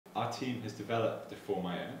Our team has developed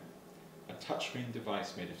DeformIO, a touchscreen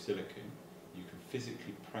device made of silicon you can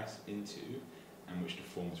physically press into and which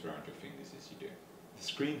deforms around your fingers as you do. The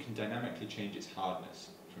screen can dynamically change its hardness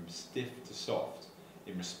from stiff to soft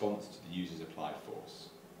in response to the user's applied force.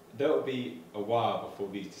 Though it will be a while before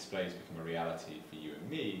these displays become a reality for you and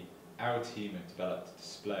me, our team have developed a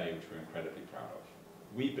display which we're incredibly proud of.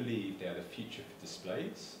 We believe they are the future for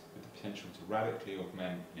displays, with the potential to radically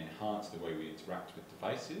augment and enhance the way we interact with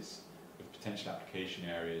devices, with potential application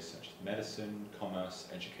areas such as medicine, commerce,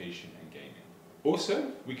 education and gaming.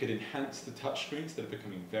 Also, we could enhance the touchscreens that are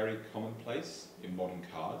becoming very commonplace in modern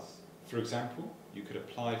cars. For example, you could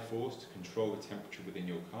apply force to control the temperature within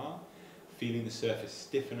your car, feeling the surface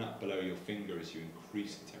stiffen up below your finger as you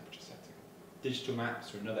increase the temperature setting. Digital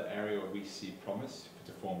maps are another area where we see promise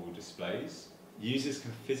for deformable displays. Users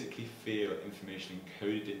can physically feel information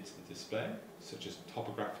encoded into the display, such as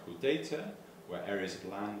topographical data, where areas of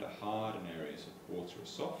land are hard and areas of water are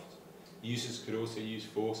soft. Users could also use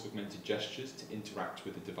force-augmented gestures to interact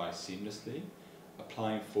with the device seamlessly,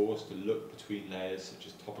 applying force to look between layers such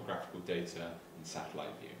as topographical data and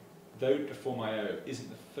satellite view. Though DeformIO isn't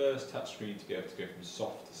the first touchscreen to be able to go from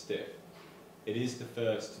soft to stiff, it is the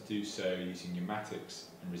first to do so using pneumatics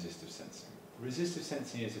and resistive sensing. Resistive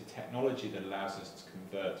sensing is a technology that allows us to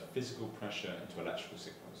convert physical pressure into electrical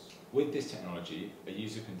signals. With this technology, a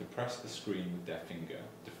user can depress the screen with their finger,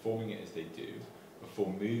 deforming it as they do,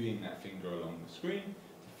 before moving that finger along the screen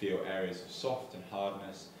to feel areas of soft and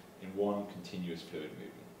hardness in one continuous fluid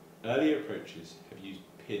movement. Earlier approaches have used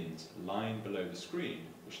pins lying below the screen,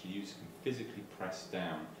 which the user can physically press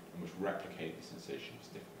down and which replicate the sensation of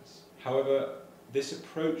stiffness. However, this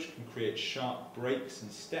approach can create sharp breaks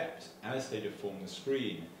and steps as they deform the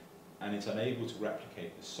screen, and it's unable to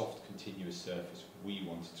replicate the soft continuous surface we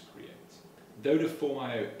wanted to create. Though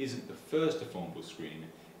DeformIO isn't the first deformable screen,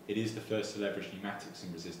 it is the first to leverage pneumatics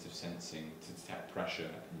and resistive sensing to detect pressure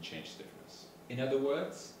and change stiffness. In other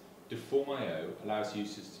words, DeformIO allows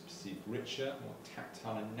users to perceive richer, more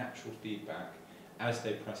tactile and natural feedback as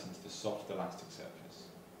they press into the soft elastic surface.